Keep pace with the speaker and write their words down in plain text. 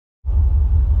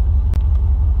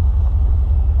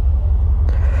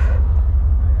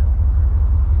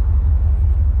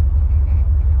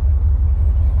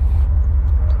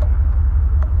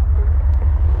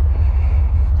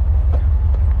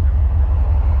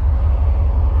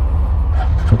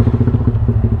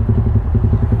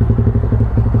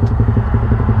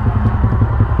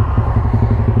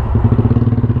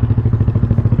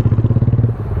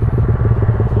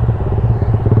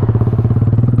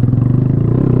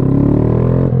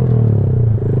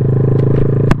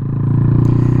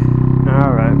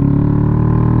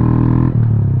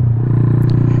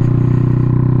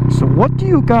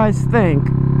you guys think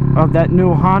of that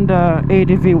new Honda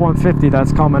ADV 150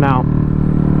 that's coming out?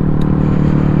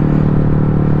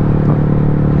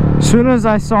 As soon as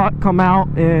I saw it come out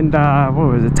in,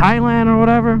 what was it, Thailand or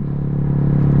whatever,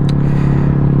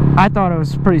 I thought it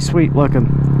was pretty sweet looking.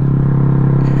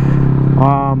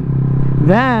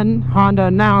 Then Honda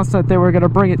announced that they were going to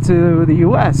bring it to the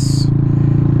US.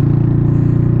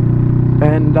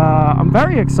 And I'm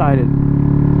very excited.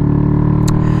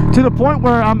 To the point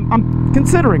where I'm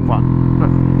considering one.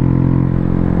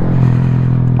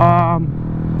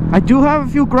 I do have a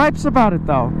few gripes about it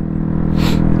though.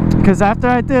 Because after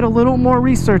I did a little more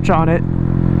research on it,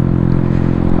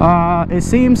 it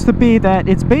seems to be that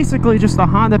it's basically just a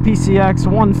Honda PCX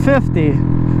 150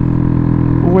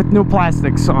 with new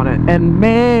plastics on it, and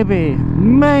maybe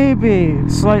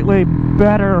slightly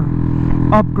better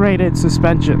upgraded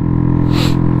suspension.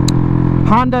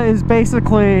 Honda is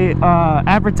basically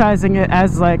advertising it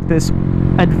as like this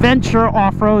adventure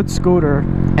off-road scooter,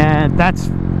 and that's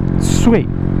sweet.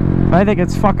 I think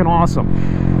it's fucking awesome.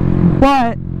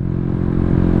 But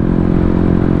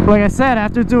like I said,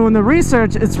 after doing the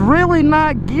research, it's really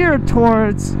not geared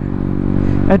towards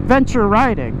adventure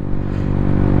riding.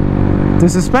 The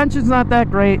suspension's not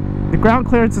that great. The ground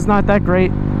clearance is not that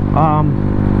great.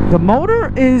 The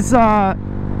motor is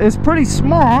pretty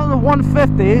small, the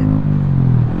 150.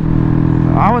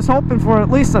 I was hoping for at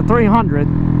least a 300.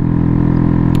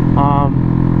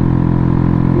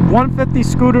 150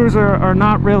 scooters are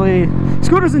not really...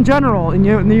 Scooters in general in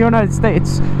the United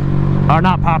States are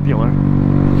not popular.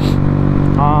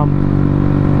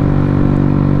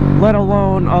 Let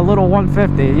alone a little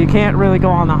 150. You can't really go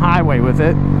on the highway with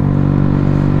it.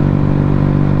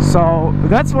 So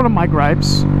that's one of my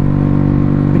gripes.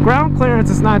 The ground clearance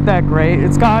is not that great.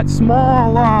 It's got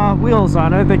small wheels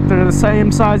on it. I think they're the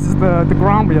same size as the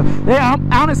Grom wheel. They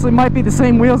honestly might be the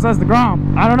same wheels as the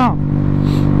Grom. I don't know.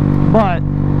 But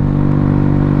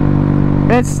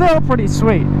it's still pretty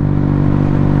sweet.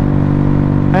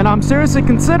 And I'm seriously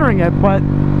considering it, but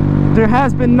there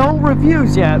has been no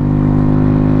reviews yet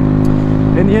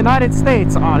in the United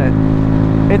States on it.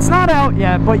 It's not out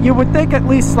yet, but you would think at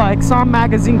least like some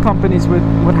magazine companies would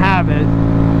have it,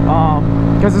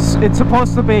 because it's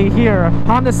supposed to be here.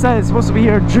 Honda says it's supposed to be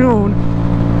here June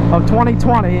of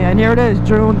 2020, and here it is,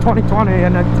 June 2020,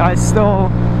 and I still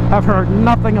have heard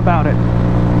nothing about it.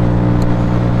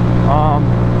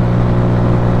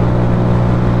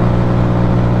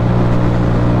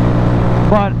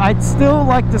 But I'd still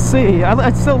like to see,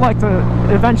 I'd still like to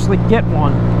eventually get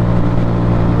one.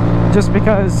 Just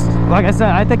because, like I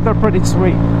said, I think they're pretty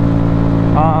sweet.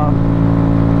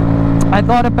 I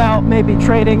thought about maybe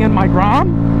trading in my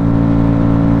Grom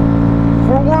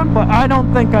for one, but I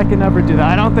don't think I can ever do that.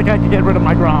 I don't think I can get rid of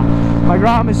my Grom. My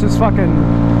Grom is just fucking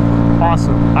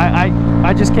awesome.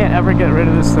 I just can't ever get rid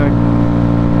of this thing.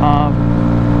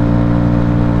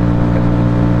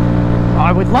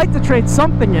 I would like to trade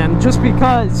something in just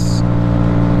because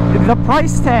the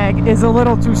price tag is a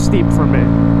little too steep for me.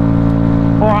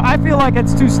 Or I feel like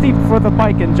it's too steep for the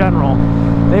bike in general.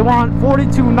 They want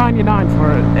 $42.99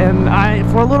 for it, and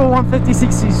for a little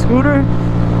 150cc scooter,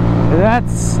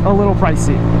 that's a little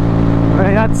pricey. I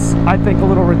mean, that's, I think, a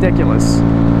little ridiculous.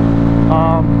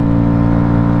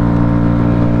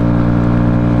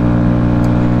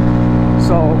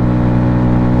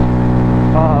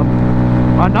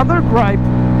 Another gripe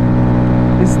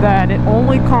is that it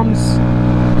only comes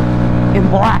in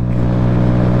black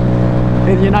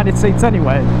in the United States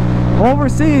anyway.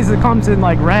 Overseas it comes in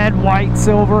like red, white,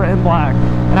 silver, and black,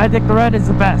 and I think the red is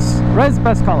the best. Red is the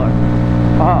best color,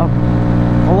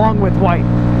 along with white.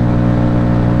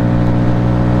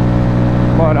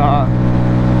 But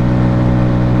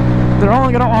they're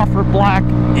only going to offer black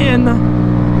in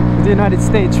the United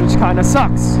States, which kind of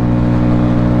sucks.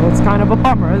 It's kind of a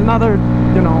bummer. Another,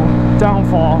 you know,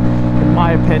 downfall in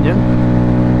my opinion.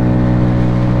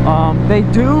 They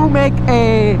do make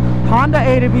a Honda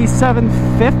ADV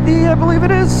 750, I believe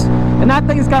it is, and that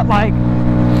thing's got like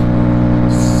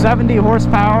 70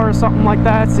 horsepower or something like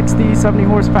that, 60, 70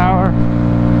 horsepower,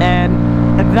 and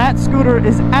that scooter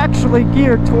is actually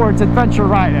geared towards adventure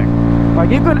riding.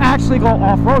 Like, you can actually go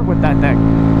off-road with that thing.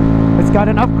 It's got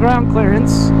enough ground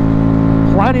clearance,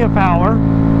 plenty of power,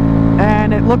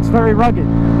 and it looks very rugged.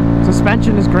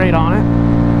 Suspension is great on it.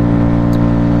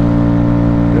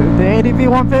 The ADV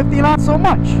 150, not so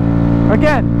much.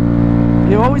 Again,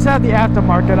 you always have the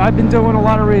aftermarket. I've been doing a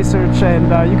lot of research,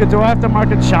 and you could do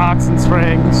aftermarket shocks and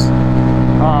springs.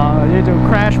 You do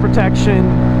crash protection,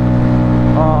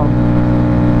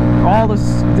 all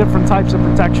this different types of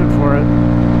protection for it.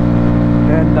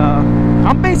 And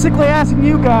I'm basically asking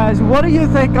you guys, what do you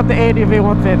think of the ADV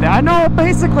 150? I know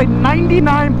basically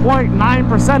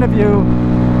 99.9% of you,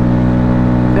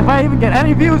 if I even get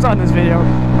any views on this video,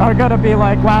 are gonna be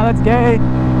like, wow, that's gay.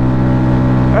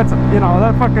 That's, you know,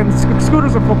 that fucking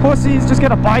scooters are for pussies, just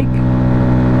get a bike.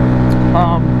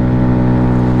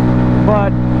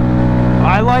 But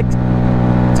I like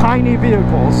tiny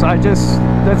vehicles. That's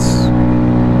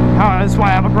why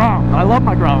I have a Grom. I love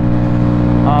my Grom.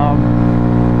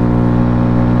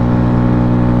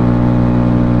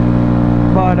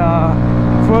 But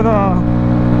for the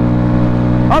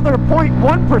other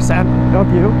 0.1%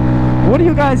 of you, what do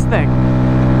you guys think?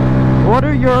 What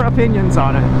are your opinions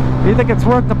on it? Do you think it's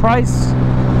worth the price?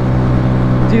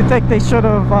 Do you think they should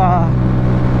have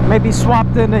maybe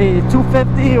swapped in a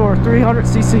 250 or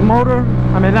 300cc motor?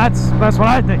 I mean, that's what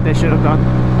I think they should have done.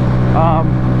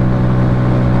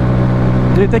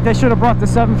 Do you think they should have brought the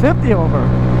 750 over?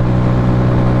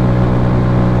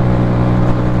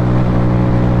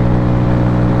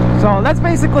 So that's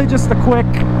basically just a quick,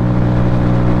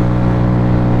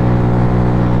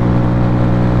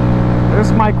 this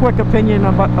is my quick opinion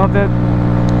of it.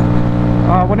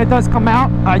 When it does come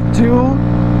out, I do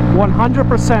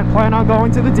 100% plan on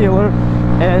going to the dealer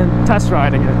and test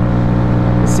riding it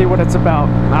to see what it's about.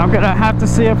 I'm gonna have to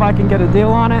see if I can get a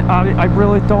deal on it. I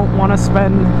really don't want to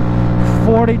spend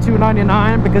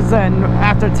 $42.99, because then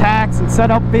after tax and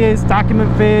setup fees,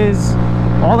 document fees,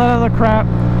 all that other crap,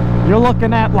 you're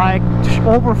looking at like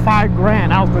over $5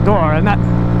 grand out the door, and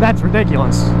that's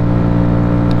ridiculous.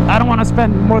 I don't want to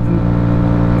spend more than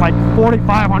like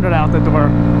 $4,500 out the door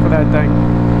for that thing.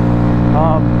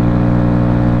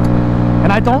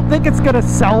 And I don't think it's gonna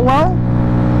sell well,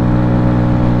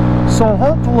 so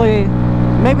hopefully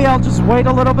maybe I'll just wait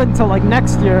a little bit until like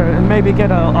next year and maybe get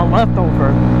a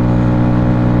leftover.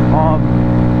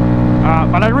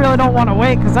 But I really don't want to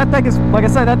wait, because that thing is, like I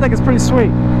said, that thing is pretty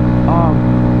sweet.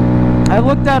 I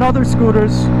looked at other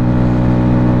scooters,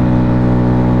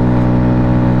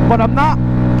 but I'm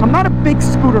not a big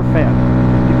scooter fan.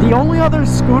 The only other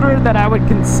scooter that I would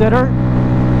consider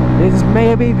is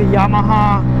maybe the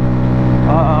Yamaha,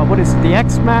 what is it, the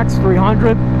X-Max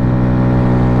 300.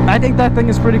 I think that thing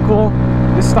is pretty cool,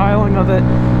 the styling of it,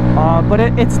 but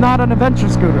it's not an adventure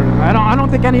scooter. I don't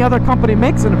think any other company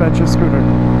makes an adventure scooter.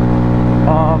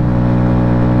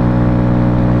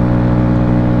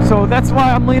 So that's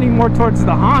why I'm leaning more towards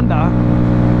the Honda,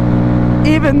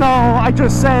 even though I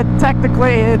just said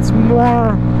technically it's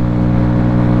more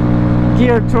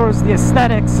geared towards the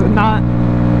aesthetics and not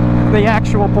the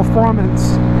actual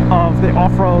performance of the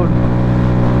off-road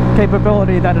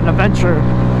capability that an adventure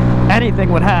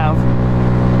anything would have.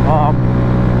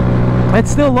 I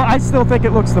still think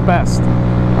it looks the best.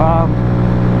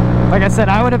 Like I said,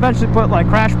 I would eventually put like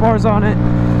crash bars on it,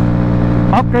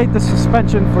 upgrade the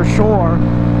suspension for sure,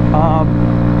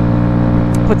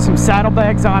 put some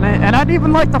saddlebags on it, and I'd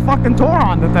even like the fucking tour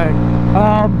on the thing.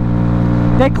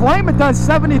 They claim it does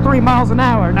 73 miles an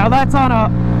hour. Now that's on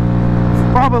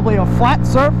probably a flat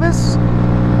surface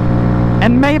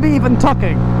and maybe even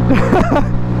tucking.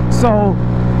 So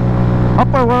up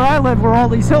where I live, where all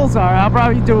these hills are, I'll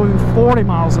probably be doing 40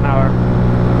 miles an hour.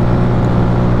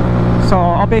 So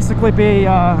I'll basically be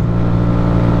the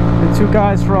two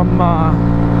guys from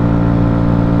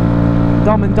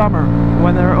Dumb and Dumber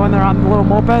when they're on the little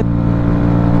moped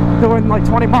doing like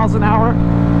 20 miles an hour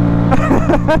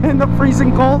in the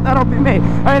freezing cold. That'll be me.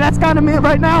 I mean, that's kind of me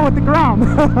right now with the Grom.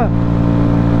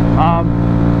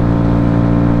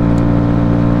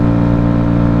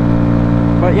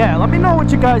 But yeah, let me know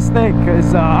what you guys think,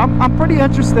 because I'm pretty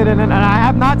interested in it, and I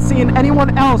have not seen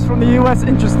anyone else from the US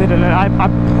interested in it.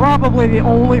 I'm probably the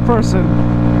only person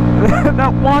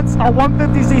that wants a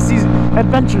 150cc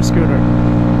adventure scooter.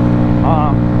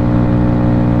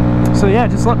 So yeah,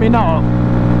 just let me know.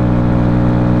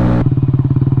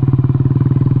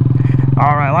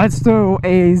 Alright, let's do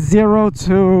a 0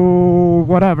 to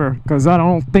whatever, because I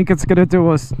don't think it's going to do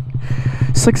us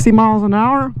 60 miles an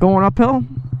hour going uphill.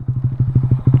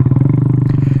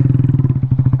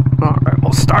 Alright,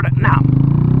 we'll start it now.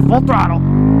 Full throttle.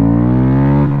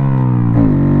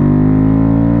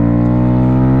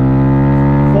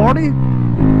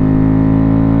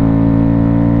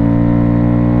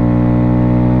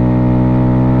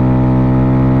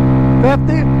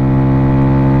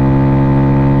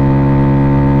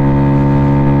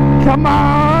 Come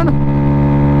on!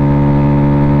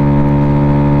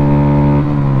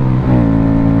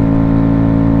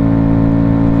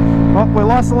 Well, we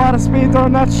lost a lot of speed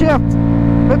during that shift.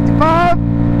 55.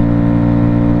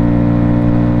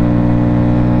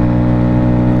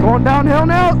 Going downhill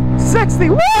now. 60.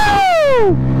 Woo!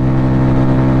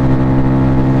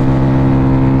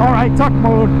 Alright, tuck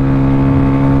mode.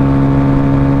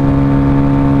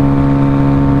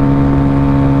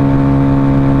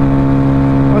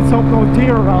 Let's hope no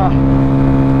deer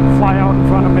fly out in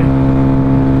front of me.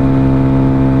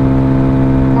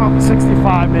 Well,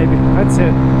 65 maybe. That's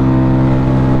it.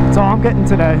 That's all I'm getting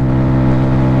today.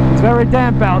 It's very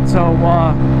damp out, so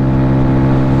the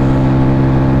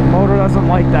motor doesn't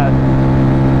like that.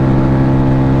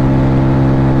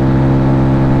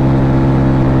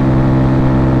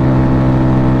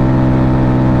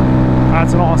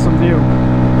 That's an awesome view.